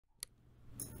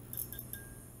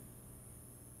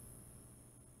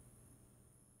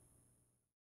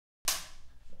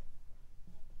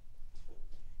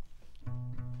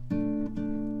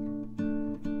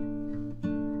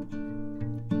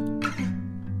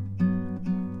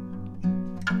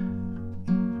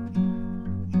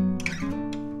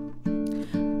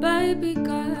Baby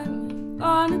got me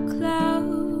on a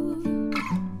cloud.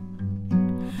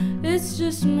 It's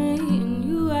just me and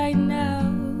you right now.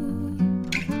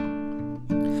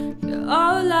 You're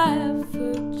all I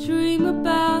ever dream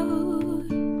about.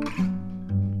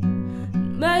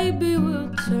 Maybe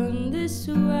we'll turn this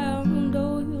around.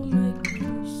 Oh, you make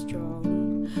me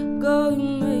strong. Girl,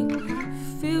 you make me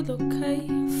feel okay.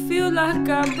 I feel like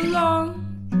I belong.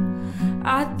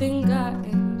 I think I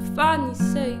am finally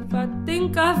safe. I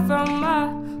think I found my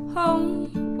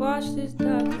home. Watch this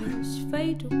darkness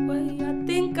fade away. I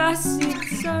think I see the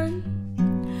sun.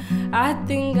 I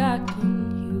think I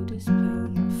can heal this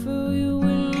pain. I feel you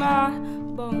in my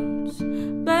bones.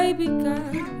 Baby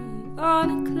got me on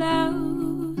a cloud.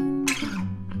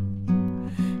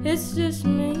 It's just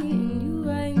me and you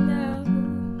right now.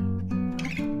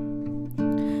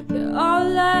 You're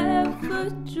all I ever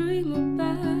dream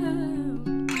about.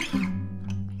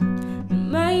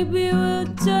 And maybe we'll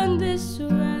turn this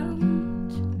around.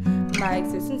 My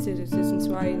existence is existence.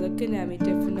 Why are you looking at me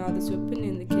different? All this whipping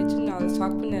in the kitchen, all this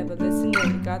talk but never listening.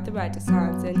 You got the right to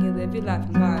silence, and you live your life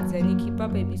in vines, and you keep our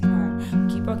babies crying.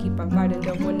 Keep on fighting.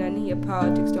 Don't want none of your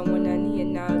politics, don't want none of your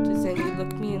knowledge. And you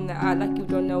look me in the eye like you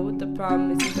don't know what the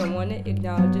problem is. You don't want to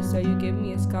acknowledge it, so you give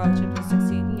me a scholarship to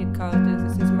succeed in your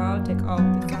colleges. This is my, I'll take all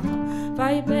this off.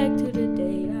 Fight back to the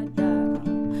day I die.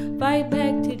 Fight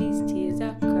back to these tears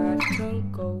I cried.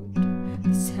 Turn gold.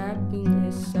 This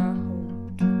happiness I hold.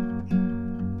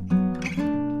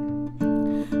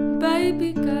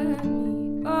 Baby got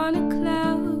me on a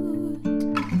cloud.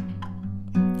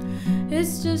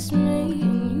 It's just me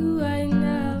and you right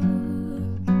now.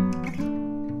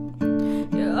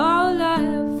 You're all I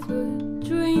ever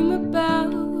dream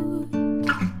about.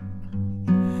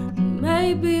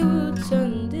 Maybe we'll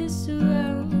turn this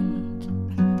around.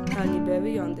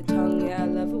 Honeyberry on the tongue, yeah, I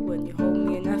love it when you hold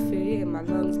me and I feel it in my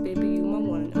lungs. Baby, you my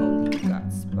one and only, you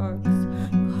got sparks.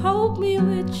 You hold me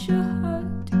with your heart.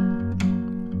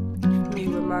 You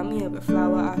remind me of a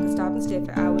flower. I can stop and stare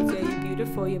for hours. Yeah, you're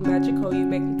beautiful, you're magical. You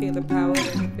make me feel empowered.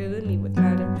 And you're filling me with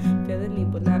matter, filling me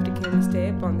with laughter. Can we stay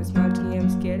up on this mountain? Yeah, I'm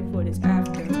scared of what is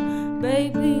after.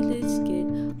 Baby, let's get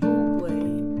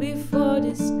away before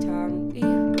this time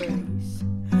erase.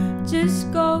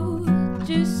 Just go,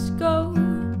 just go.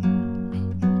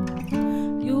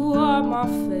 You are my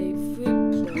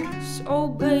favorite place. Oh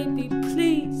baby,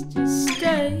 please just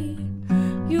stay.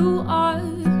 You are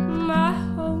my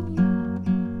home.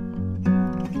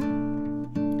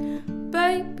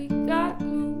 Baby got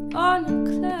me on a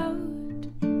cloud.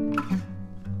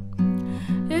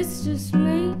 It's just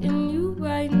me and you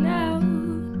right now.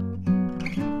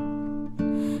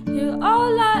 You're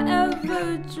all I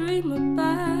ever dream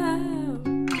about.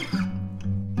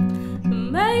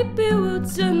 Maybe we'll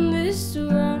turn this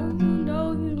around.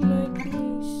 Oh, you make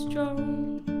me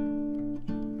strong.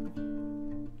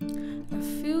 I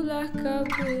feel like I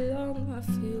belong. I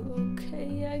feel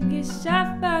okay. I guess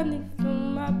I finally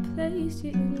found my place.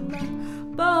 You're in my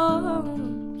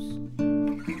bones.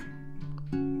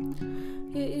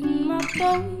 You're in my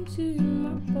bones. You're in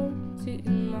my bones. You're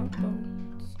in my bones.